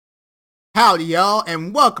Howdy, y'all,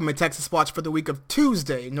 and welcome to Texas Watch for the week of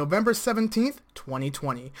Tuesday, November 17th,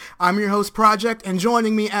 2020. I'm your host, Project, and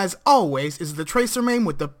joining me, as always, is the Tracer Main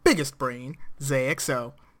with the biggest brain,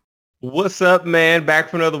 ZXO. What's up, man? Back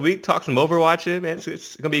for another week. Talk some Overwatch, man.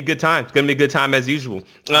 It's gonna be a good time. It's gonna be a good time as usual.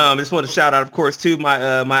 I just want to shout out, of course, to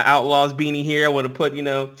my Outlaws beanie here. I want to put,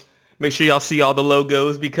 make sure y'all see all the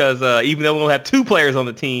logos because even though we only have two players on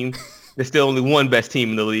the team, there's still only one best team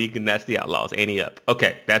in the league, and that's the Outlaws. Ante up.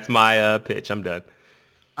 Okay, that's my pitch. I'm done.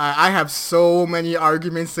 I have so many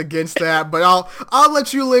arguments against that, but I'll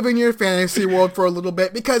let you live in your fantasy world for a little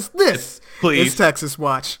bit because this is Please. Texas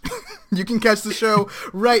Watch. You can catch the show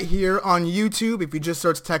right here on YouTube. If you just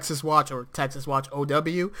search Texas Watch or Texas Watch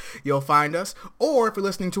OW, you'll find us. Or if you're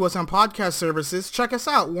listening to us on podcast services, check us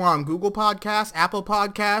out. We're on Google Podcasts, Apple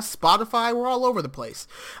Podcasts, Spotify. We're all over the place.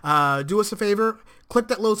 Do us a favor. Click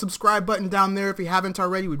that little subscribe button down there if you haven't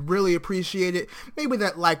already. We'd really appreciate it. Maybe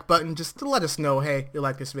that like button just to let us know, hey, you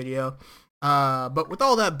like this video. But with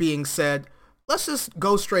all that being said, let's just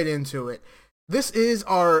go straight into it. This is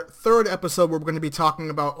our third episode where we're going to be talking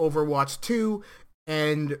about Overwatch 2,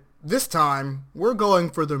 and this time we're going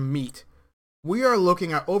for the meat. We are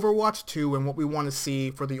looking at Overwatch 2 and what we want to see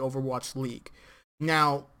for the Overwatch League.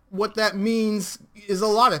 Now, what that means is a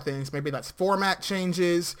lot of things. Maybe that's format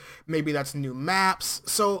changes, maybe that's new maps.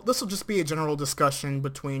 So this will just be a general discussion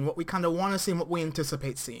between what we kind of want to see and what we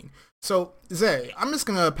anticipate seeing. So, Zay, I'm just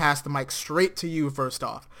going to pass the mic straight to you first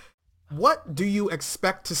off. What do you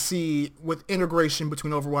expect to see with integration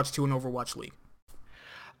between Overwatch 2 and Overwatch League?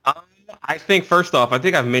 Um, I think first off, I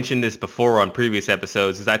think I've mentioned this before on previous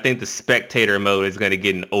episodes, is I think the spectator mode is going to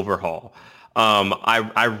get an overhaul.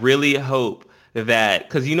 I really hope that,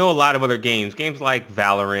 because a lot of other games like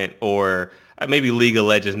Valorant or maybe League of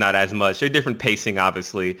Legends, not as much. They're different pacing,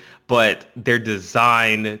 obviously, but they're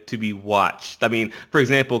designed to be watched. I mean, for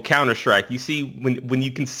example, Counter-Strike, you see when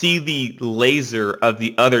you can see the laser of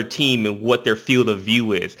the other team and what their field of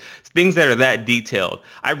view is, things that are that detailed.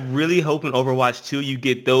 I really hope in Overwatch 2 you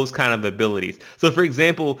get those kind of abilities. So, for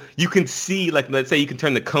example, you can see, like, let's say you can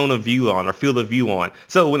turn the cone of view on or field of view on.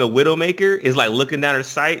 So when a Widowmaker is, like, looking down her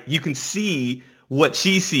sight, you can see what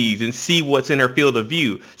she sees and see what's in her field of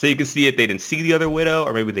view. So you can see if they didn't see the other Widow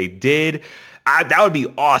or maybe they did. That would be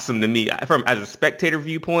awesome to me from as a spectator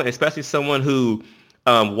viewpoint, especially someone who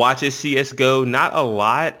watches CSGO, not a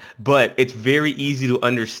lot, but it's very easy to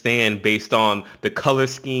understand based on the color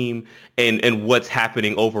scheme and what's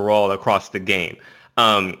happening overall across the game.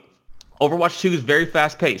 Overwatch 2 is very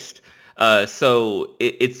fast paced. So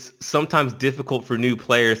it's sometimes difficult for new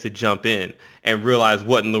players to jump in and realize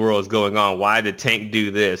what in the world is going on. Why did Tank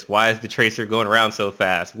do this? Why is the Tracer going around so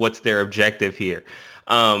fast? What's their objective here?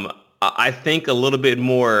 I think a little bit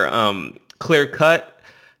more clear-cut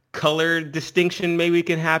color distinction maybe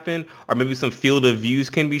can happen, or maybe some field of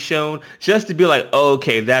views can be shown, just to be like, oh,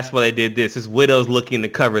 okay, that's why they did this. This Widow's looking to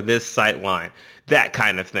cover this sight line. That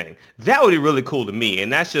kind of thing. That would be really cool to me.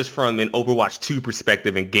 And that's just from an Overwatch 2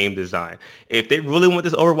 perspective and game design. If they really want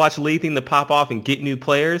this Overwatch League thing to pop off and get new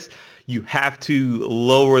players, you have to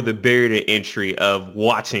lower the barrier to entry of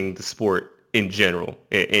watching the sport in general,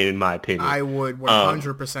 in my opinion. I would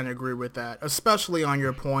 100% agree with that, especially on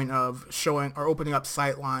your point of showing or opening up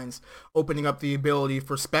sight lines, opening up the ability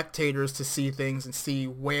for spectators to see things and see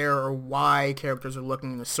where or why characters are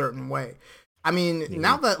looking in a certain way. I mean,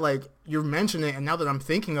 now that like you're mentioning it and now that I'm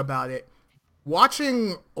thinking about it,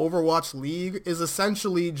 watching Overwatch League is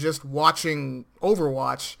essentially just watching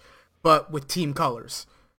Overwatch, but with team colors.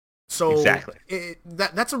 So Exactly.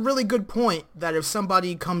 That's a really good point, that if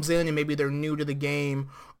somebody comes in and maybe they're new to the game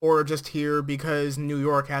or just here because New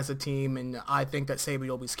York has a team and I think that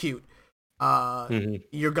Sabiobi's cute,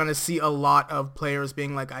 you're going to see a lot of players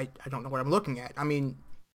being like, I don't know what I'm looking at. I mean,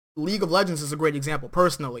 League of Legends is a great example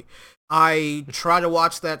personally. I try to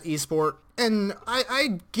watch that esport and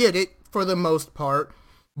I get it for the most part,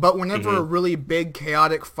 but whenever a really big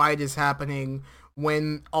chaotic fight is happening,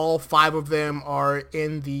 when all five of them are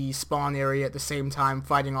in the spawn area at the same time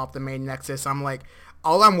fighting off the main nexus, I'm like,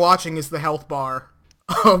 all I'm watching is the health bar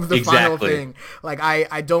of the final Exactly. thing. Like,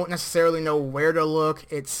 I don't necessarily know where to look.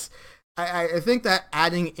 I think that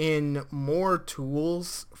adding in more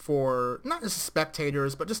tools for not just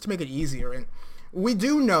spectators, but just to make it easier. And we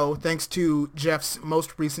do know, thanks to Jeff's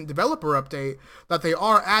most recent developer update, that they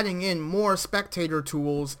are adding in more spectator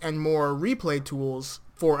tools and more replay tools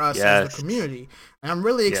for us as the Yes. community. And I'm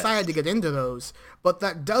really excited to Yes. get into those. But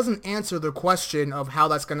that doesn't answer the question of how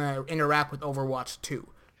that's going to interact with Overwatch 2.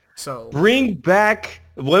 So, Bring back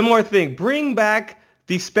one more thing. Bring back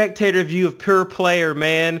the spectator view of pure player,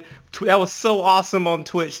 man. That was so awesome on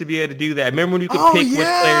Twitch to be able to do that. Remember when you could pick which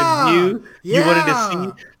player's view you wanted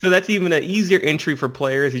to see? So that's even an easier entry for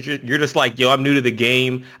players. You're just like, yo, I'm new to the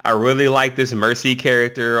game. I really like this Mercy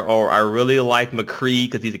character, or I really like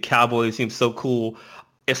McCree because he's a cowboy. He seems so cool.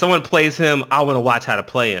 If someone plays him, I want to watch how to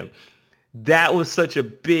play him. That was such a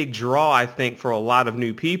big draw, I think, for a lot of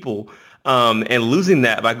new people. And losing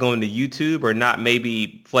that by going to YouTube or not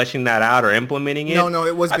maybe fleshing that out or implementing it. No,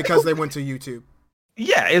 it was because they went to YouTube.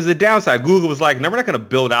 Yeah, it's a downside. Google was like, no, we're not going to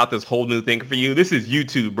build out this whole new thing for you. This is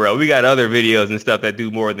YouTube, bro. We got other videos and stuff that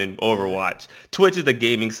do more than Overwatch. Twitch is a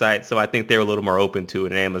gaming site, so I think they're a little more open to it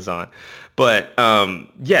than Amazon. But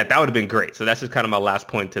yeah, that would have been great. So that's just kind of my last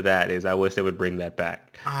point to that is I wish they would bring that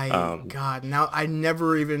back. God, now I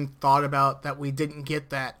never even thought about that we didn't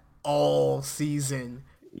get that all season.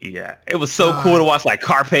 Yeah, it was so cool to watch like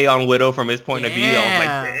Carpe on Widow from his point of view. I was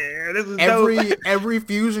like, man, this is dope. Every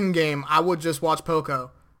Fusion game, I would just watch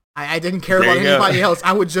Poco. I didn't care about anybody else.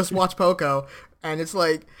 I would just watch Poco. And it's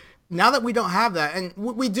like, now that we don't have that, and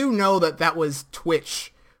we do know that was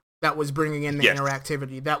Twitch that was bringing in the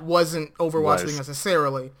interactivity. That wasn't Overwatch League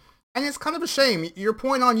necessarily. And it's kind of a shame. Your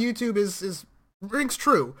point on YouTube rings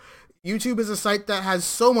true. YouTube is a site that has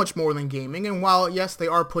so much more than gaming, and while, yes, they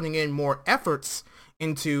are putting in more efforts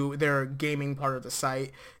into their gaming part of the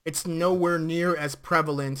site, it's nowhere near as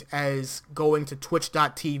prevalent as going to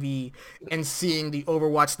twitch.tv and seeing the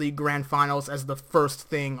Overwatch League Grand Finals as the first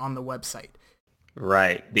thing on the website.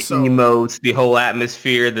 Right. The emotes, the whole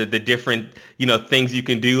atmosphere, the different, things you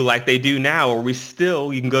can do like they do now, or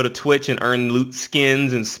you can go to Twitch and earn loot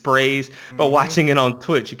skins and sprays, but watching it on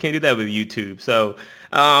Twitch, you can't do that with YouTube. So,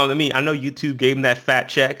 I know YouTube gave them that fat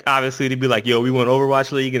check, obviously, to be like, yo, we want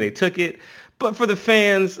Overwatch League, and they took it. But for the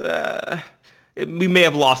fans, we may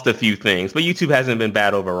have lost a few things, but YouTube hasn't been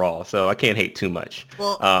bad overall, so I can't hate too much.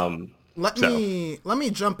 Well, let me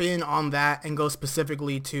jump in on that and go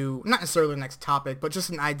specifically to, not necessarily the next topic, but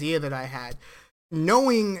just an idea that I had.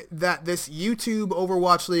 Knowing that this YouTube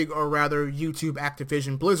Overwatch League, or rather YouTube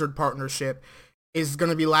Activision Blizzard partnership, is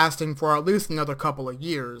going to be lasting for at least another couple of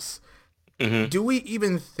years, do we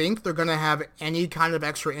even think they're going to have any kind of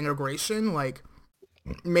extra integration? Like,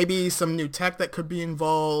 maybe some new tech that could be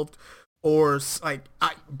involved, or like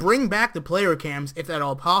bring back the player cams if at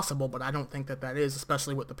all possible, but I don't think that is,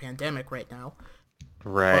 especially with the pandemic right now.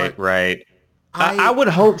 Right. I would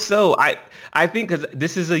hope so. I think because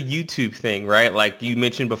this is a YouTube thing, right? Like you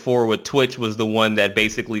mentioned before, with Twitch was the one that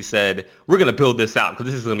basically said, we're going to build this out because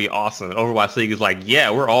this is going to be awesome. And Overwatch League is like, yeah,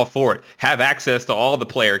 we're all for it. Have access to all the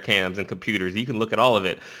player cams and computers. You can look at all of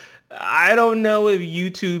it. I don't know if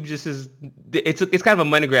YouTube just is, it's kind of a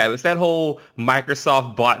money grab. It's that whole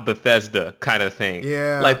Microsoft bought Bethesda kind of thing.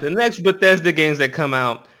 Yeah. Like the next Bethesda games that come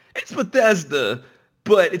out, it's Bethesda,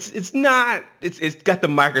 but it's not, it's got the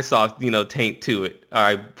Microsoft, taint to it. All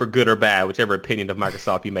right, for good or bad, whichever opinion of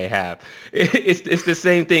Microsoft you may have. It's the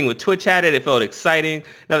same thing with Twitch had it. It felt exciting.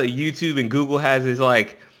 Now that YouTube and Google has is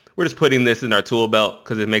like, we're just putting this in our tool belt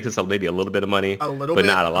because it makes us maybe a little bit of money, but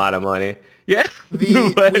not a lot of money. Yeah, we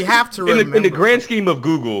have to remember. In the grand scheme of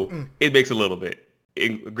Google, it makes a little bit.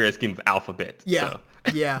 In the grand scheme of Alphabet. Yeah, so.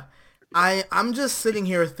 Yeah. I'm just sitting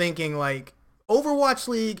here thinking, like, Overwatch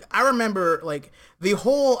League, I remember, like, the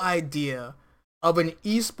whole idea of an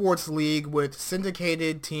esports league with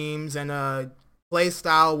syndicated teams and a play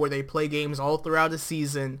style where they play games all throughout the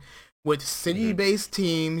season with city-based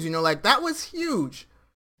teams, like, that was huge.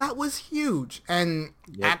 That was huge. And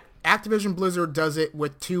Activision Blizzard does it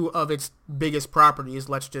with two of its biggest properties.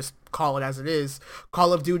 Let's just call it as it is: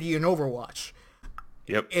 Call of Duty and Overwatch.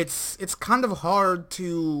 Yep. It's kind of hard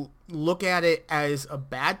to look at it as a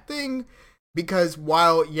bad thing, because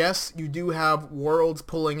while, yes, you do have Worlds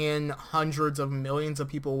pulling in hundreds of millions of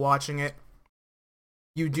people watching it,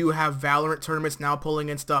 you do have Valorant tournaments now pulling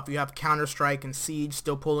in stuff. You have Counter-Strike and Siege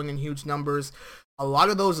still pulling in huge numbers. A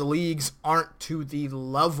lot of those leagues aren't to the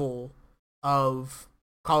level of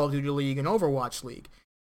Call of Duty League and Overwatch League.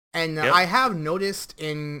 And I have noticed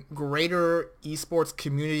in greater esports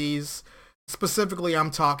communities, specifically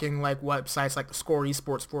I'm talking like websites like the Score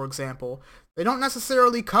Esports, for example, they don't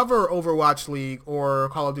necessarily cover Overwatch League or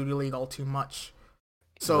Call of Duty League all too much.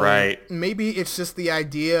 So maybe it's just the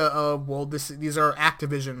idea of, well, these are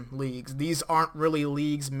Activision leagues. These aren't really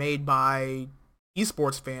leagues made by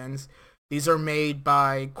esports fans. These are made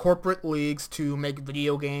by corporate leagues to make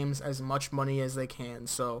video games as much money as they can.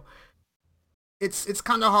 So it's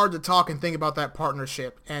kind of hard to talk and think about that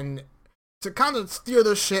partnership and to kind of steer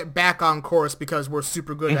this shit back on course because we're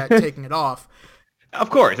super good at taking it off. Of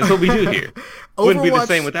course, that's what we do here. Wouldn't be the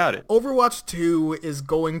same without it. Overwatch 2 is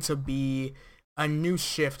going to be a new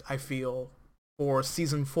shift, I feel, for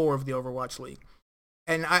Season 4 of the Overwatch League.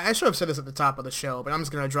 And I should have said this at the top of the show, but I'm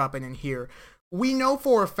just going to drop it in here. We know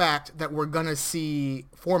for a fact that we're going to see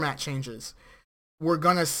format changes. We're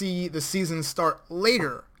going to see the season start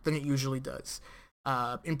later than it usually does.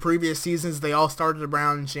 In previous seasons, they all started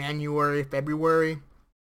around January, February.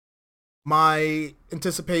 My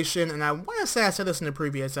anticipation, and I want to say I said this in a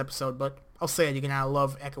previous episode, but I'll say it again. I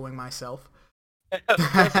love echoing myself.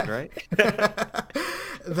 That's right.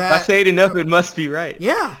 If I say it enough, it must be right.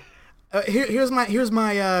 Yeah. Here's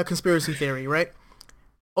my conspiracy theory, right?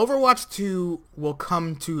 Overwatch 2 will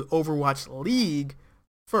come to Overwatch League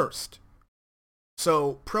first.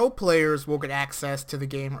 So pro players will get access to the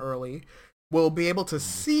game early. We'll be able to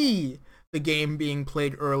see the game being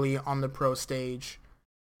played early on the pro stage.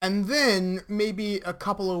 And then maybe a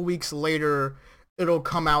couple of weeks later, it'll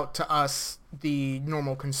come out to us, the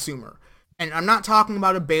normal consumer. And I'm not talking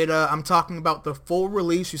about a beta. I'm talking about the full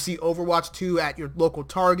release. You see Overwatch 2 at your local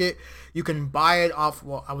Target. You can buy it off,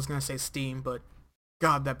 well, I was going to say Steam, but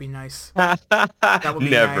God, that'd be nice. That would be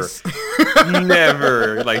Never. nice.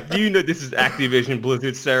 Never. Like, you know this is Activision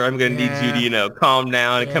Blizzard, sir. I'm going to need you to, calm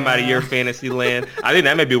down and come out of your fantasy land. I think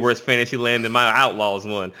that may be worse fantasy land than my Outlaws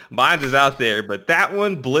one. Mine's is out there, but that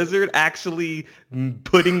one, Blizzard actually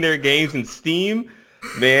putting their games in Steam,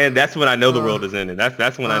 man, that's when I know the world is ending.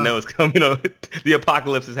 That's when I know it's coming. The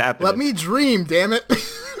apocalypse is happening. Let me dream, damn it.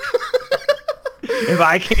 If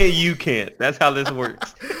I can't, you can't. That's how this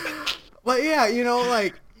works. But yeah,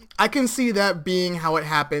 I can see that being how it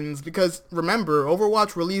happens because remember,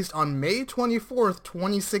 Overwatch released on May 24th,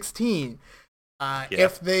 2016.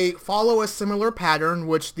 If they follow a similar pattern,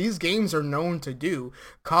 which these games are known to do,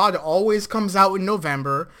 COD always comes out in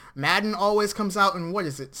November. Madden always comes out in, what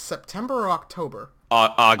is it, September or October?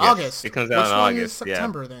 August. It comes out in August. Which one is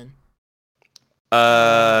September then?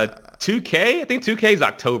 2K? I think 2K is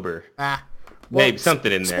October. Maybe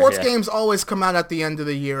something in there. Sports games always come out at the end of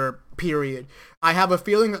the year, period. I have a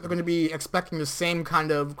feeling that they're going to be expecting the same kind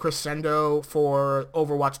of crescendo for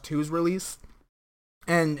Overwatch 2's release.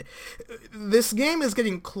 And this game is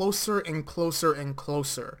getting closer and closer and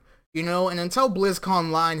closer, and until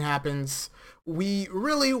BlizzConline happens, we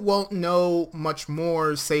really won't know much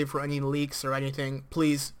more, save for any leaks or anything.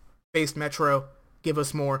 Please, Based Metro, give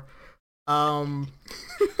us more. Oh,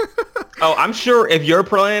 I'm sure if your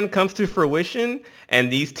plan comes to fruition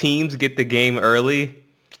and these teams get the game early,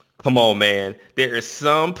 come on, man. There is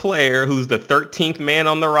some player who's the 13th man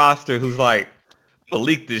on the roster who's like, I'm gonna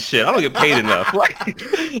leak this shit. I don't get paid enough.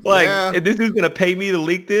 If this is gonna pay me to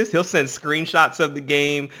leak this, he'll send screenshots of the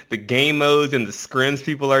game modes and the scrims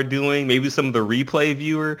people are doing, maybe some of the replay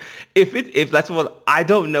viewer. If that's what, I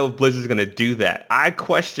don't know if Blizzard's gonna do that. I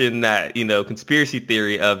question that, conspiracy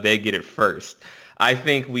theory of they get it first. I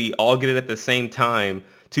think we all get it at the same time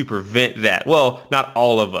to prevent that. Well, not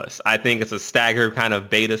all of us. I think it's a staggered kind of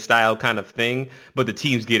beta style kind of thing, but the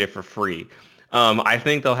teams get it for free. I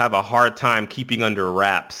think they'll have a hard time keeping under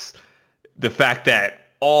wraps the fact that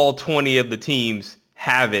all 20 of the teams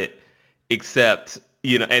have it except,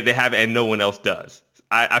 and they have it and no one else does.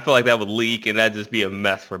 I feel like that would leak and that'd just be a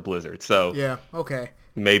mess for Blizzard. So yeah, okay.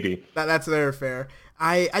 Maybe. That's very fair.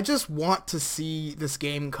 I just want to see this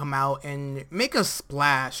game come out and make a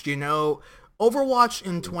splash, Overwatch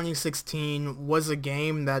in 2016 was a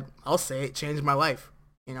game that, I'll say it, changed my life.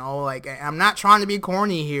 I'm not trying to be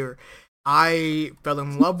corny here. I fell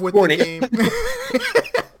in love with the game.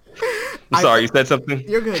 I'm sorry, you said something?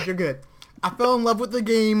 You're good. I fell in love with the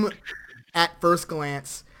game at first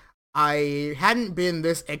glance. I hadn't been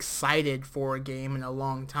this excited for a game in a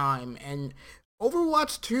long time, and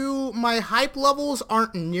Overwatch 2, my hype levels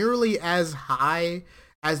aren't nearly as high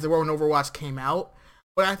as they were when Overwatch came out,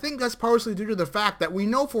 but I think that's partially due to the fact that we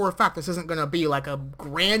know for a fact this isn't going to be like a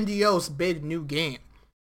grandiose big new game.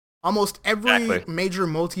 Almost every major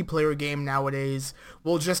multiplayer game nowadays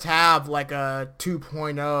will just have like a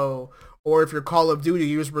 2.0, or if you're Call of Duty,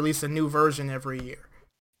 you just release a new version every year.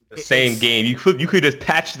 The same game. You could just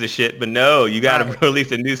patch the shit, but no, you got to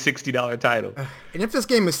release a new $60 title. And if this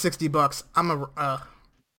game is $60,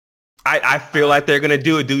 I feel like they're gonna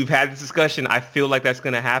do it. Dude, we've had this discussion. I feel like that's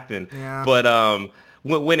gonna happen. Yeah. But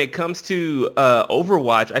when it comes to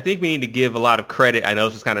Overwatch, I think we need to give a lot of credit. I know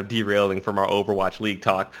this is kind of derailing from our Overwatch League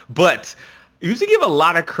talk, but you should give a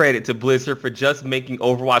lot of credit to Blizzard for just making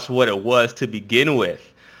Overwatch what it was to begin with.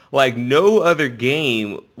 Like, no other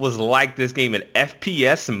game was like this game, an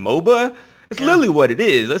FPS MOBA. It's literally what it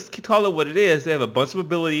is. Let's call it what it is. They have a bunch of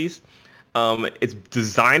abilities. It's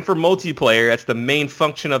designed for multiplayer. That's the main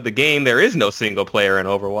function of the game. There is no single player in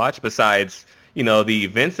Overwatch besides, the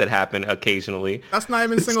events that happen occasionally. That's not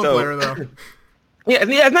even single player, though. Yeah,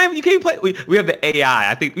 it's not even, you can't even play. We have the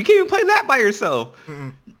AI. I think you can't even play that by yourself.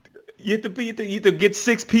 Mm-mm. You have to get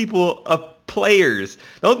six people of players.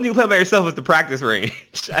 The only thing you play by yourself is the practice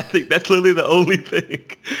range. I think that's literally the only thing.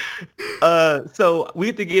 So we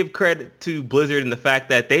have to give credit to Blizzard and the fact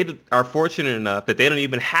that they are fortunate enough that they don't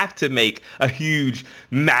even have to make a huge,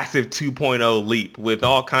 massive 2.0 leap with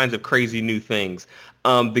all kinds of crazy new things.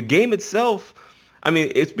 The game itself, I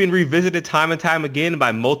mean, it's been revisited time and time again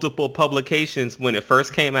by multiple publications when it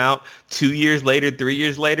first came out, 2 years later, 3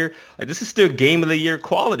 years later. Like, this is still game of the year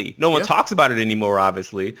quality. No one Yeah. talks about it anymore,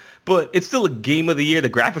 obviously, but it's still a game of the year.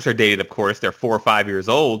 The graphics are dated, of course. They're 4 or 5 years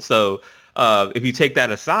old. So if you take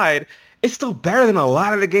that aside, it's still better than a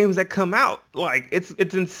lot of the games that come out. Like, it's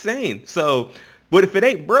insane. So, but if it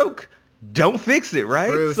ain't broke, don't fix it,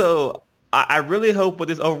 right? Truth. So I really hope with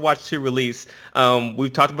this Overwatch 2 release,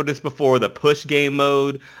 we've talked about this before, the push game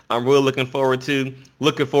mode. I'm really looking forward to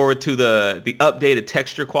the updated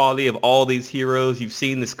texture quality of all these heroes. You've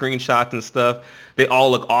seen the screenshots and stuff. They all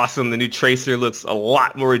look awesome. The new Tracer looks a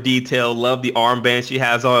lot more detailed. Love the armband she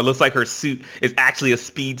has on. It looks like her suit is actually a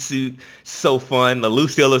speed suit. So fun. The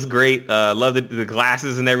Lucio looks great. Love the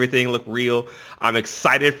glasses and everything look real. I'm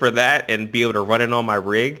excited for that and be able to run it on my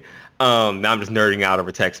rig. Now I'm just nerding out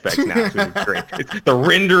over tech specs now. It's great. The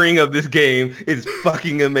rendering of this game is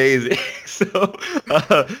fucking amazing. So,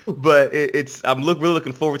 but really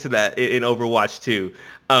looking forward to that in Overwatch 2.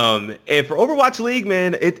 And for Overwatch League,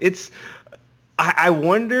 man, I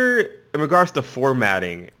wonder in regards to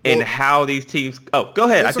formatting and Well, how these teams. Oh, go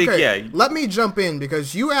ahead. I it's think okay. yeah. Let me jump in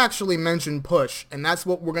because you actually mentioned push, and that's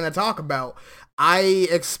what we're gonna talk about. I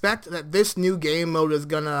expect that this new game mode is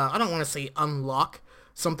gonna, I don't want to say unlock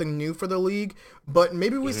something new for the league, but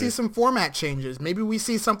maybe we see some format changes. Maybe we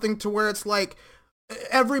see something to where it's like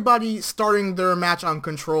everybody starting their match on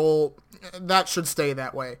control. That should stay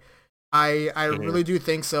that way. I Hmm. really do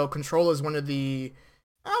think so. Control is one of the,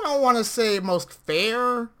 I don't want to say most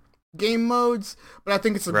fair game modes, but I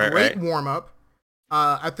think it's a Right, great right. warm up.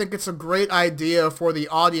 I think it's a great idea for the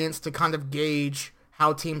audience to kind of gauge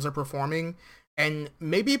how teams are performing, and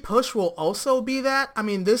maybe push will also be that. I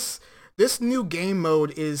mean, this new game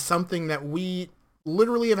mode is something that we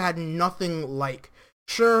literally have had nothing like.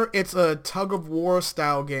 Sure, it's a tug of war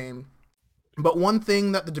style game, but one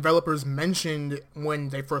thing that the developers mentioned when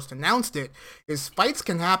they first announced it is fights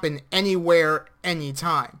can happen anywhere,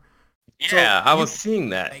 anytime. So Yeah, I was seeing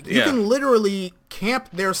that. you Yeah. can literally camp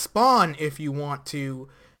their spawn if you want to,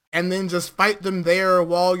 and then just fight them there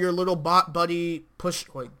while your little bot buddy push.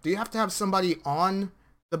 Wait, do you have to have somebody on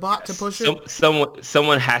the bot to push it?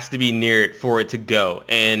 Someone has to be near it for it to go.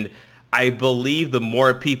 And I believe the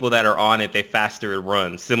more people that are on it, the faster it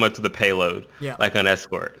runs, similar to the payload, Yeah. like an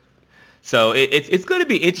escort. So it's going to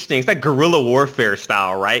be interesting. It's like guerrilla warfare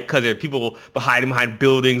style, right? Because there are people behind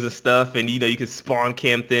buildings and stuff, and you can spawn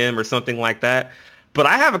camp them or something like that. But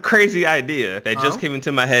I have a crazy idea that just Oh, came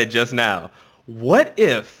into my head just now. What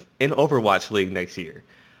if in Overwatch League next year?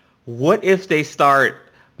 What if they start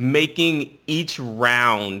making each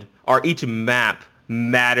round or each map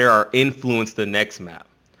matter or influence the next map?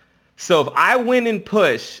 So if I win and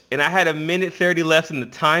push and I had a minute 30 left in the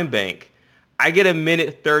time bank, I get a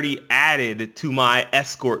minute 30 added to my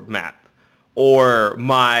escort map or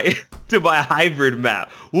my to my hybrid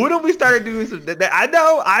map. What if we started doing some that?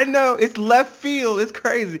 I know, it's left field, it's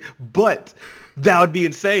crazy, but that would be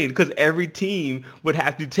insane because every team would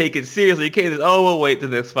have to take it seriously. You can't just, oh, we'll wait till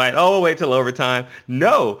the next fight. Oh, we'll wait till overtime.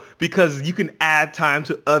 No, because you can add time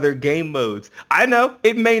to other game modes. I know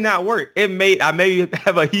it may not work. I may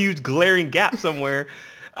have a huge glaring gap somewhere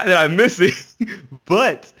that I'm missing,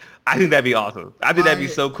 but I think that'd be awesome. I think that'd be I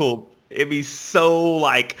so cool. It'd be so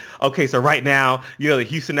like, okay, so right now, the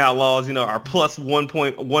Houston Outlaws, are plus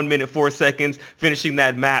 1.1 minute 4 seconds finishing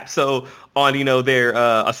that map. So on, their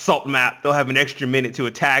assault map, they'll have an extra minute to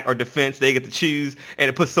attack or defense. They get to choose, and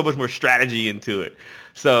it puts so much more strategy into it.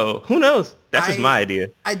 So who knows? That's just I my idea.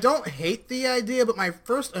 I don't hate the idea, but my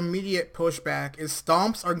first immediate pushback is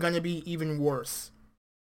stomps are gonna be even worse.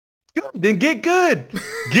 Good. Then get good.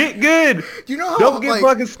 Get good. You know how Don't get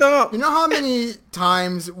fucking you stomped. know how many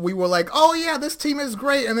times we were like, oh yeah, this team is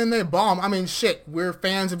great, and then they bomb. I mean, shit, we're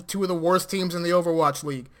fans of two of the worst teams in the Overwatch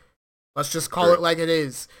League. Let's just call True. it like it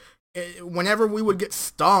is. Whenever we would get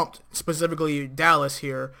stomped, specifically Dallas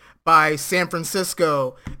here, by San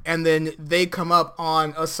Francisco, and then they come up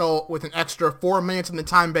on Assault with an extra 4 minutes in the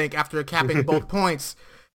time bank after capping both points,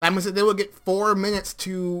 that means that they would get 4 minutes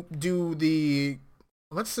to do the,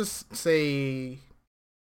 let's just say,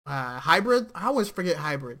 hybrid. I always forget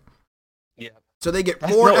hybrid. Yeah. So they get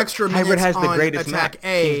That's four no extra Hybrid minutes has the on greatest attack map.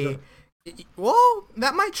 A. Well,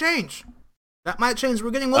 that might change. That might change.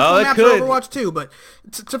 We're getting Oh, multiple it maps for could. Overwatch 2, but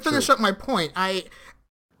to finish up my point, I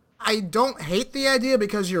don't hate the idea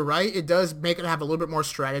because you're right. It does make it have a little bit more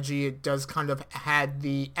strategy. It does kind of add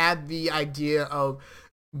the idea of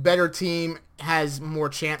better team has more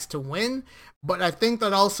chance to win. But I think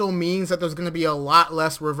that also means that there's going to be a lot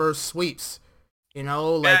less reverse sweeps. You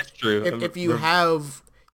know, like That's true. if you have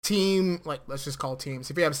team, like let's just call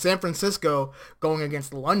teams. If you have San Francisco going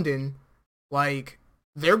against London, like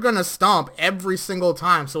they're going to stomp every single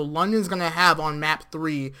time. So London's going to have on map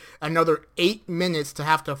 3 another 8 minutes to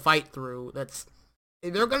have to fight through.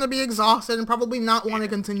 They're going to be exhausted and probably not want to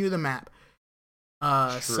continue the map.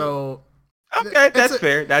 So okay, that's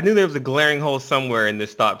fair. I knew there was a glaring hole somewhere in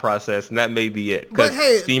this thought process, and that may be it. Because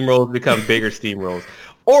hey, steamrolls become bigger steamrolls.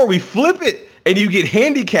 Or we flip it, and you get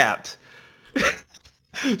handicapped.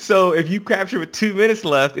 So if you capture with 2 minutes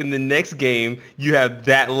left in the next game, you have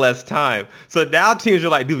that less time. So now teams are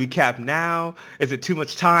like, do we cap now? Is it too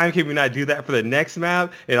much time? Can we not do that for the next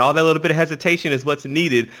map? And all that little bit of hesitation is what's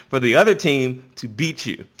needed for the other team to beat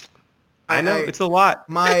you. I know, it's a lot.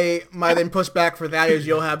 My then pushback for that is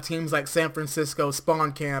you'll have teams like San Francisco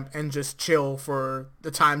spawn camp and just chill for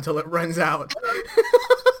the time till it runs out.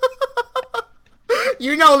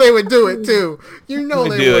 You know they would do it too. You know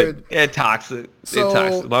they would. It's toxic. So, it's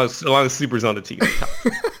toxic. As long as Super's on the team.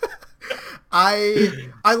 I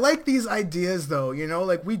like these ideas though, you know,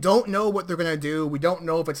 like we don't know what they're gonna do. We don't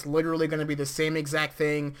know if it's literally gonna be the same exact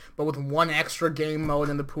thing, but with one extra game mode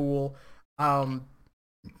in the pool.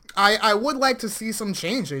 I would like to see some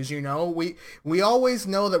changes, you know. We always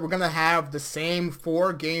know that we're gonna have the same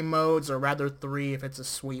 4 game modes, or rather 3 if it's a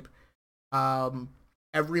sweep,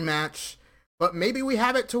 every match. But maybe we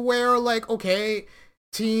have it to where, like, okay,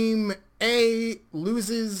 Team A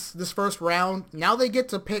loses this first round. Now they get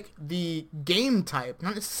to pick the game type.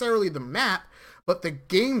 Not necessarily the map, but the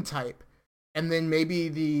game type. And then maybe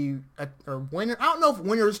the winner. I don't know if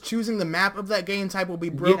winners choosing the map of that game type will be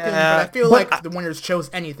broken, but I feel like if the winners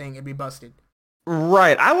chose anything, it'd be busted.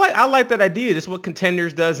 Right. I like that idea. That's what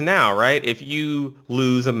Contenders does now, right? If you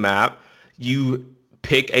lose a map, you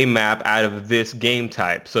pick a map out of this game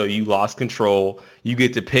type. So you lost control. You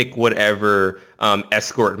get to pick whatever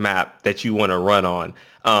escort map that you want to run on.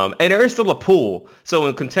 And there is still a pool. So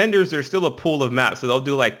in Contenders, there's still a pool of maps. So they'll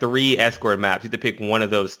do like 3 escort maps. You have to pick one of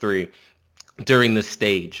those 3 during the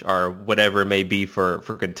stage or whatever it may be for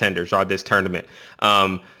Contenders or this tournament.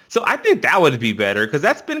 So I think that would be better because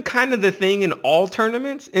that's been kind of the thing in all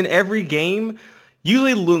tournaments. In every game,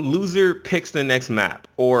 usually loser picks the next map.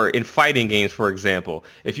 Or in fighting games, for example,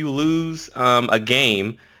 if you lose a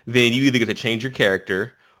game, then you either get to change your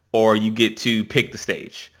character or you get to pick the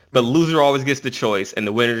stage. But loser always gets the choice, and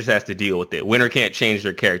the winner just has to deal with it. Winner can't change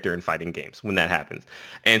their character in fighting games when that happens.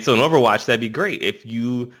 And so in Overwatch, that'd be great. If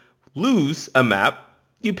you lose a map,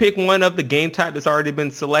 you pick one of the game type that's already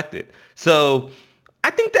been selected. So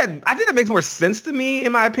I think that makes more sense to me,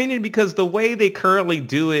 in my opinion, because the way they currently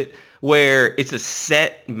do it, where it's a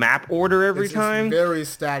set map order every time. It's very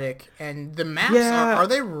static. And the maps, are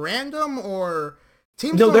they random or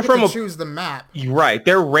teams no, don't they're get from to choose the map? Right.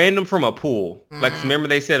 They're random from a pool. Like, remember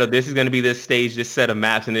they said, oh, this is going to be this stage, this set of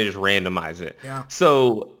maps, and they just randomize it. Yeah.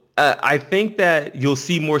 So I think that you'll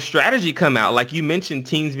see more strategy come out. Like you mentioned,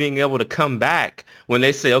 teams being able to come back when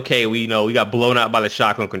they say, okay, we got blown out by the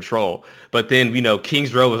shotgun control. But then,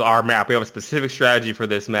 Kings Row is our map. We have a specific strategy for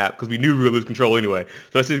this map because we knew we would lose control anyway.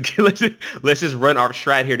 So let's just run our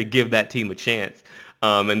strat here to give that team a chance.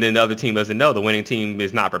 And then the other team doesn't know. The winning team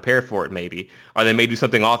is not prepared for it, maybe. Or they may do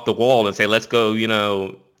something off the wall and say, let's go,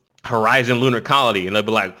 Horizon Lunar Colony. And they'll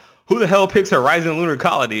be like, who the hell picks Horizon Lunar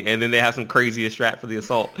Colony? And then they have some craziest strat for the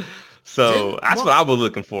assault. So that's what I was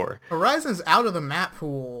looking for. Horizon's out of the map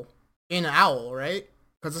pool in OWL, right?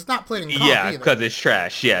 Because it's not played in comp either. Because it's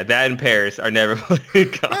trash. Yeah, that and Paris are never played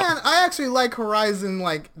in comp. Man, I actually like Horizon,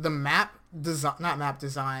 like the map design, not map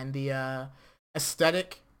design, the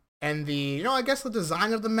aesthetic and the, I guess the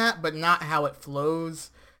design of the map, but not how it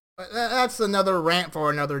flows. But that's another rant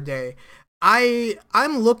for another day.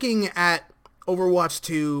 I'm looking at Overwatch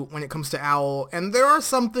 2 when it comes to OWL, and there are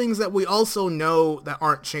some things that we also know that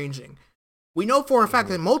aren't changing. We know for a fact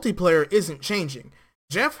that multiplayer isn't changing.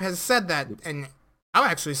 Jeff has said that, and I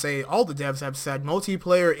would actually say all the devs have said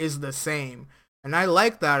multiplayer is the same. And I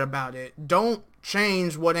like that about it. Don't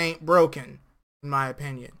change what ain't broken, in my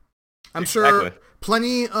opinion. I'm sure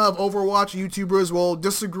plenty of Overwatch YouTubers will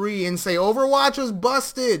disagree and say Overwatch is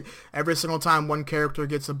busted every single time one character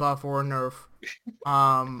gets a buff or a nerf.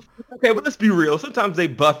 Okay, but let's be real. Sometimes they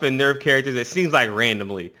buff and nerf characters, it seems like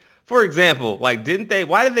randomly. For example, why did they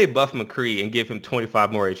buff McCree and give him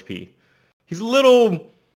 25 more HP? He's a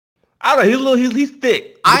little I don't know. He's a little. He's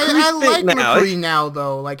thick. I McCree's thick like now. McCree now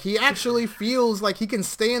though. Like he actually feels like he can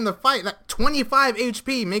stay in the fight. That 25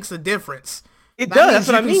 HP makes a difference. It That does. means That's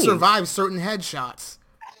what you I can mean. survive certain headshots.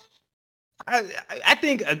 I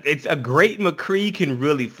think it's a great McCree can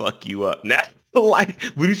really fuck you up. Now, like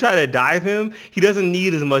when you try to dive him, he doesn't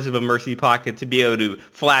need as much of a mercy pocket to be able to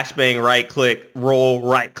flashbang, right click, roll,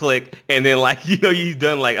 right click, and then like you've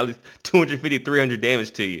done like at least 250, 300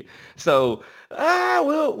 damage to you. So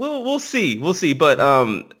we'll see, But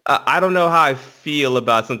I don't know how I feel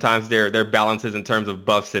about sometimes their balances in terms of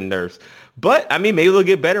buffs and nerfs. But I mean, maybe they'll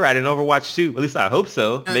get better at it in Overwatch 2. At least I hope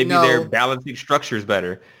so. Maybe their No, balancing structure is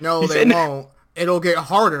better. no, You they said won't. It'll get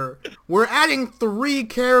harder. We're adding 3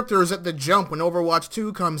 characters at the jump when Overwatch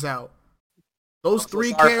 2 comes out. Those I'm so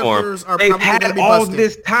 3 sorry for 'em. characters are They've probably going to had be all busted.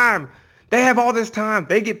 this time. They have all this time.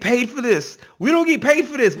 They get paid for this. We don't get paid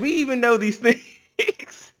for this. We even know these things.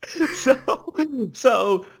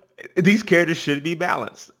 so these characters should be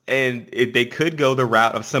balanced. And if they could go the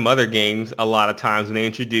route of some other games a lot of times when they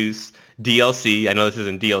introduce DLC. I know this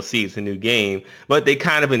isn't DLC, it's a new game, but they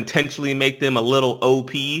kind of intentionally make them a little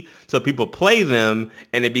OP so people play them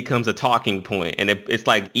and it becomes a talking point and it's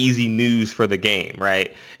like easy news for the game,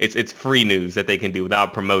 right? It's free news that they can do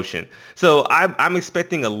without promotion. So I'm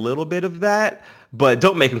expecting a little bit of that, but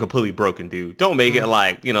don't make them completely broken, dude. Don't make it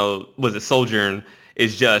like, was it Sojourn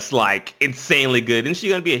is just like insanely good. Isn't she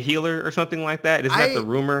going to be a healer or something like that? Isn't that the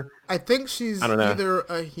rumor? I think she's I don't know. either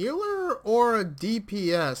a healer or a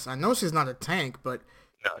DPS. I know she's not a tank, but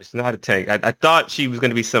No, it's not a tank. I thought she was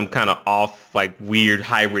going to be some kind of off, like weird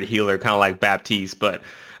hybrid healer, kind of like Baptiste, but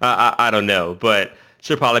I don't know. But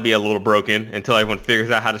she'll probably be a little broken until everyone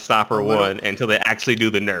figures out how to stop her until they actually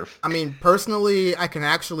do the nerf. I mean, personally, I can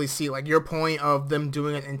actually see like your point of them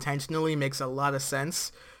doing it intentionally makes a lot of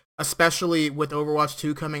sense. Especially with Overwatch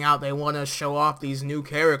 2 coming out, they want to show off these new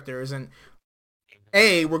characters. And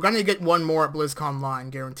A, we're going to get one more at BlizzCon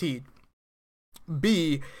Line, guaranteed.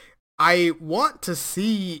 B, I want to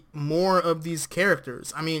see more of these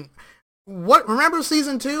characters. I mean, remember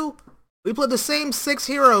Season 2? We played the same 6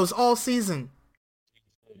 heroes all season.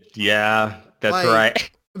 Yeah, that's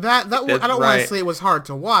right. I don't want to say it was hard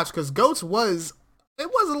to watch, because GOATS was a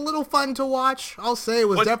little fun to watch. I'll say it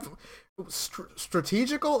was definitely...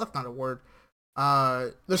 strategical? That's not a word.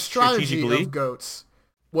 The strategy of GOATS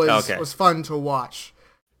was fun to watch,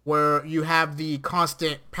 where you have the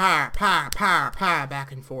constant power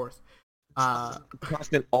back and forth.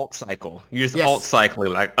 Constant alt cycle. You just alt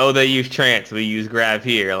cycling, like, oh, they use trance, we use grab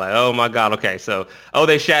here. Like, oh my god, okay, so, oh,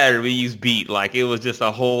 they shattered, we use beat. Like, it was just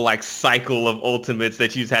a whole like cycle of ultimates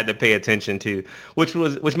that you just had to pay attention to, which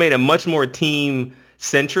made it much more team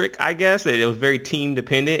centric, I guess. It was very team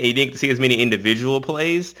dependent. You didn't see as many individual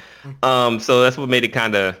plays. So that's what made it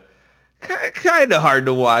kind of hard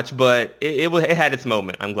to watch, but it had its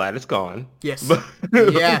moment. I'm glad it's gone. Yes.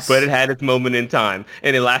 Yes. But it had its moment in time,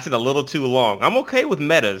 and it lasted a little too long. I'm okay with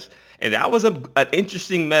metas, and that was an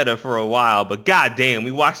interesting meta for a while, but goddamn, we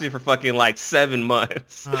watched it for fucking like 7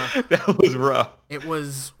 months. That was rough. It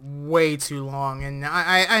was way too long, and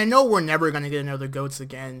I know we're never going to get another GOATS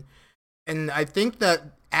again. And I think that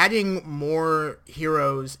adding more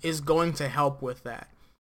heroes is going to help with that.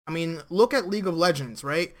 I mean, look at League of Legends,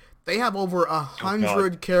 right? They have over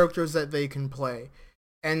 100 characters that they can play.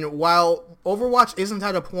 And while Overwatch isn't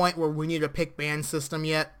at a point where we need a pick ban system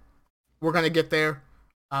yet, we're going to get there.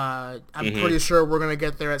 I'm pretty sure we're going to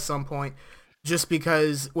get there at some point. Just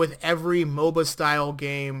because with every MOBA style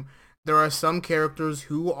game, there are some characters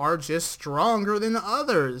who are just stronger than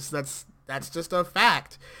others. That's just a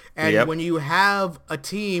fact. And when you have a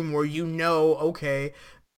team where okay,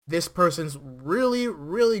 this person's really,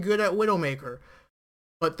 really good at Widowmaker,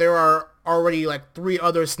 but there are already like 3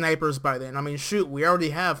 other snipers by then. I mean, shoot, we already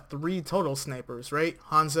have 3 total snipers, right?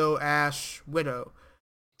 Hanzo, Ashe, Widow.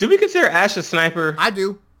 Do we consider Ashe a sniper? I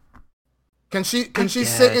do. Can she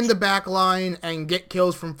sit in the back line and get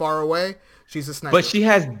kills from far away? She's a sniper. But she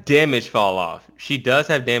has damage fall off. She does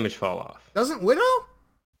have damage fall off. Doesn't Widow?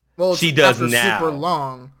 Well, she does now. Super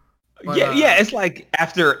long. But, yeah, it's like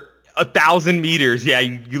after 1,000 meters,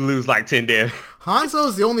 you lose like 10 damage.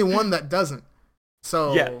 Hanzo's the only one that doesn't.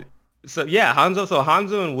 So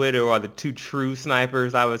Hanzo and Widow are the 2 true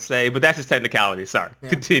snipers, I would say. But that's just technicality. Sorry,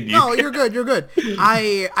 continue. No, you're good.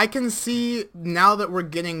 I can see now that we're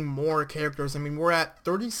getting more characters. I mean, we're at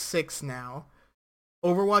 36 now.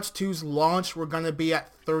 Overwatch 2's launch, we're gonna be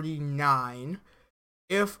at 39.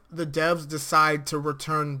 If the devs decide to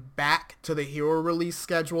return back to the hero release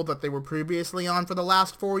schedule that they were previously on for the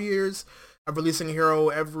last 4 years, of releasing a hero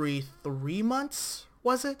every 3 months,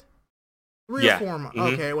 was it? 3 or 4 months.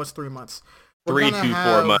 Okay, it was 3 months. 3 to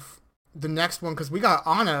 4 months. the next one, because we got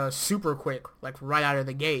Ana super quick, like right out of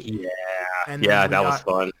the gate. Yeah, And yeah, then that was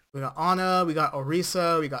fun. we got Ana, we got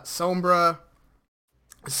Orisa, we got Sombra.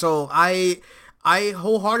 So I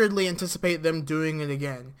wholeheartedly anticipate them doing it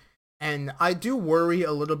again. And I do worry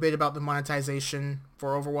a little bit about the monetization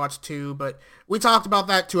for Overwatch 2, but we talked about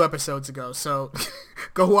that 2 episodes ago, so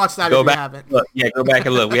go watch that if you haven't. Look. Yeah, go back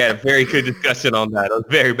and look. We had a very good discussion on that. It was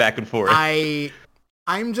very back and forth.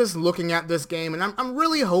 I'm just looking at this game, and I'm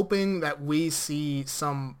really hoping that we see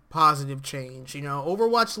some positive change. You know,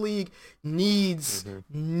 Overwatch League needs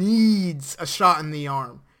a shot in the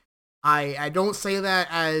arm. I don't say that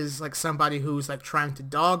as like somebody who's like trying to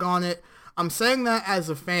dog on it. I'm saying that as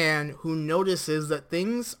a fan who notices that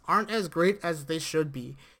things aren't as great as they should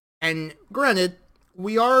be. And granted,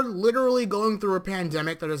 we are literally going through a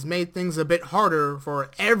pandemic that has made things a bit harder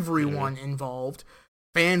for everyone involved,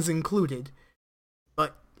 fans included.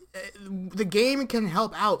 But the game can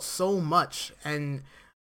help out so much. And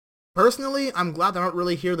personally, I'm glad I don't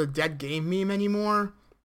really hear the dead game meme anymore.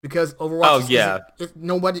 Because Overwatch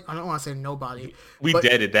nobody, I don't want to say nobody. We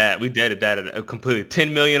deaded that. We deaded that at completely.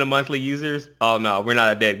 10 million of monthly users? Oh, no, we're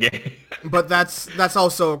not a dead game. But that's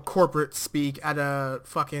also corporate speak at a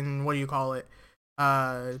fucking, what do you call it?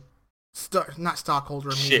 Not stockholder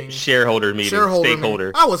meeting. Shareholder meeting. Stakeholder.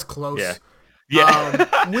 Meeting. I was close. Yeah.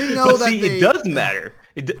 We know that it does matter.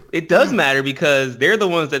 It does matter because they're the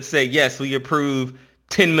ones that say, yes, we approve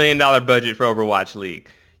 $10 million budget for Overwatch League.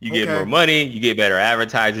 You get more money, you get better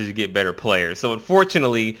advertisers, you get better players. So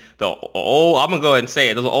unfortunately, I'm going to go ahead and say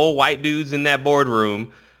it, those old white dudes in that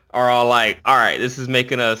boardroom are all like, all right, this has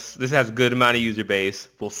a good amount of user base.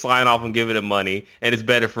 We'll sign off and give it money, and it's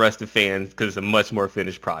better for us to fans because it's a much more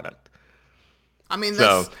finished product. I mean,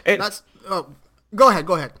 go ahead.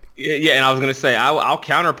 Yeah, and I was going to say, I'll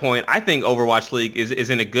counterpoint. I think Overwatch League is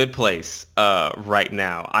in a good place right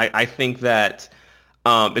now. I think that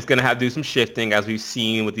it's going to have to do some shifting, as we've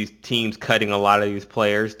seen with these teams cutting a lot of these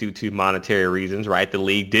players due to monetary reasons, right? The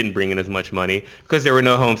league didn't bring in as much money because there were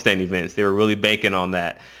no homestand events. They were really banking on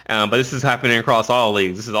that. But this is happening across all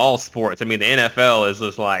leagues. This is all sports. I mean, the NFL is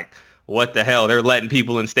just like, what the hell? They're letting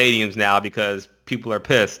people in stadiums now because people are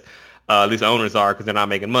pissed. At least owners are, because they're not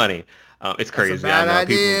making money. It's crazy. That's a bad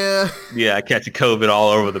idea. People, catching COVID all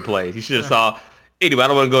over the place. You should have saw... Anyway, I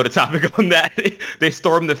don't want to go to topic on that. They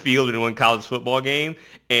stormed the field in one college football game,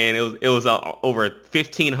 and it was over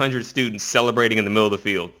 1,500 students celebrating in the middle of the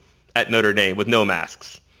field at Notre Dame with no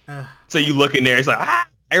masks. So you look in there, it's like,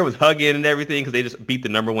 everyone's hugging and everything because they just beat the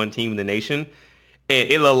number 1 team in the nation.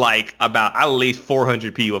 And it looked like about at least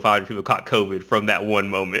 400 people, 500 people caught COVID from that one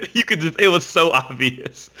moment. It was so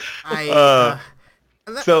obvious.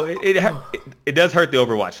 So it does hurt the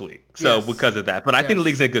Overwatch League. So because of that, but I think the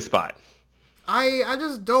league's in a good spot. I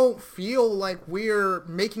just don't feel like we're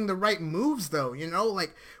making the right moves, though, you know?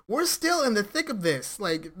 Like, we're still in the thick of this.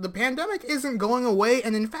 Like, the pandemic isn't going away,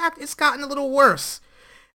 and in fact, it's gotten a little worse.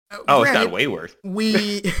 It's gotten way worse.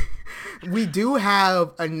 We do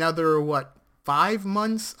have another, 5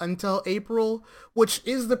 months until April, which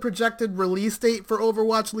is the projected release date for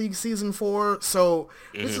Overwatch League Season 4, so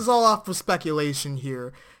this is all off of speculation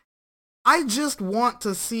here. I just want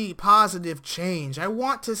to see positive change. I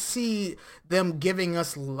want to see them giving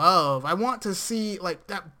us love. I want to see, like,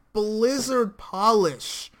 that Blizzard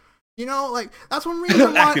polish. You know, like, that's one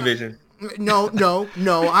reason why... Activision.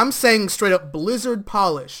 No. I'm saying straight up Blizzard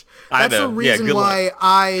polish. That's the reason why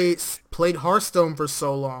I played Hearthstone for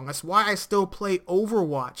so long. That's why I still play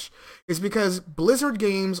Overwatch. Is because Blizzard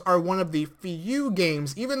games are one of the few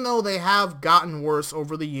games, even though they have gotten worse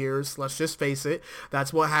over the years, let's just face it.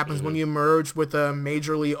 That's what happens when you merge with a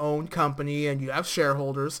majorly owned company and you have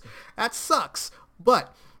shareholders. That sucks.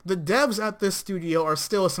 But the devs at this studio are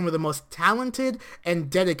still some of the most talented and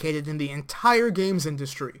dedicated in the entire games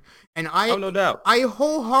industry. And no doubt. I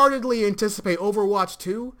wholeheartedly anticipate Overwatch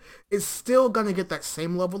 2 is still going to get that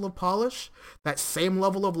same level of polish, that same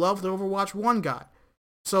level of love that Overwatch 1 got.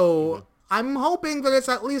 So I'm hoping that it's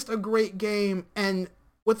at least a great game. And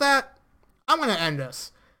with that, I'm going to end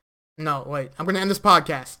this. No, wait. I'm going to end this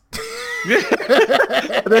podcast.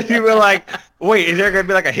 And then you were like, wait, is there going to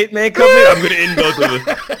be like a hitman coming? I'm going to end both of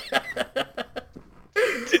them.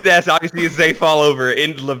 That's obviously a safe fall over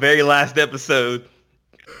in the very last episode.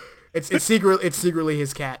 It's secretly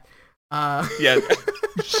his cat. Yeah.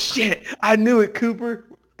 Shit. I knew it, Cooper.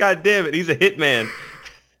 God damn it. He's a hitman.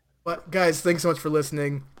 But guys, thanks so much for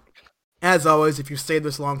listening. As always, if you stayed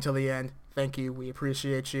this long till the end, thank you. We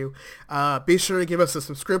appreciate you. Be sure to give us a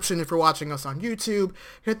subscription if you're watching us on YouTube.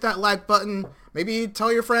 Hit that like button. Maybe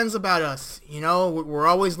tell your friends about us. You know, we're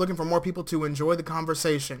always looking for more people to enjoy the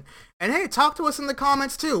conversation. And hey, talk to us in the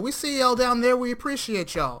comments too. We see y'all down there. We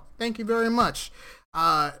appreciate y'all. Thank you very much.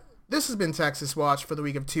 This has been Texas Watch for the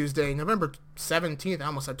week of Tuesday, November 17th. I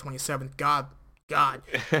almost said 27th. God.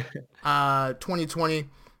 2020.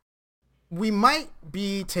 We might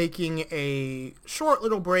be taking a short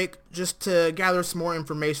little break just to gather some more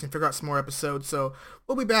information, figure out some more episodes. So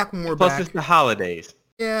we'll be back when we're back. Plus, it's the holidays.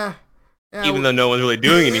 Yeah. Even though no one's really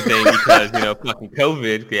doing anything because, fucking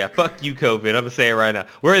COVID. Yeah, fuck you, COVID. I'm going to say it right now.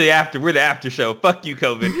 We're the after show. Fuck you,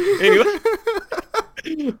 COVID. Anyway.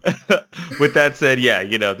 With that said, yeah,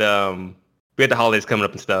 we had the holidays coming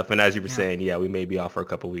up and stuff. And as you were saying, we may be off for a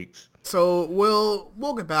couple weeks. So we'll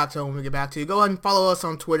get back to it when we get back to you. Go ahead and follow us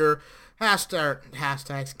on Twitter.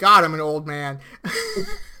 Hashtags. God, I'm an old man.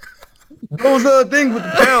 Those are the things with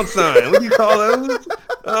the pound sign. What do you call those?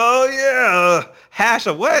 Oh, yeah. Hash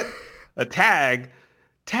a what? A tag.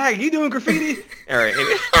 Tag, you doing graffiti? All right.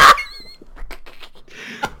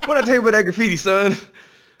 What I tell you about that graffiti, son?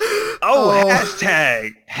 Oh,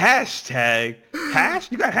 hashtag. Hash?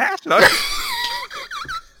 You got hash?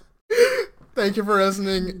 Thank you for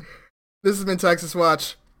listening. This has been Texas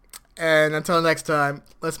Watch. And until next time,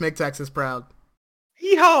 let's make Texas proud.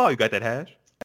 Yeehaw! You got that hash?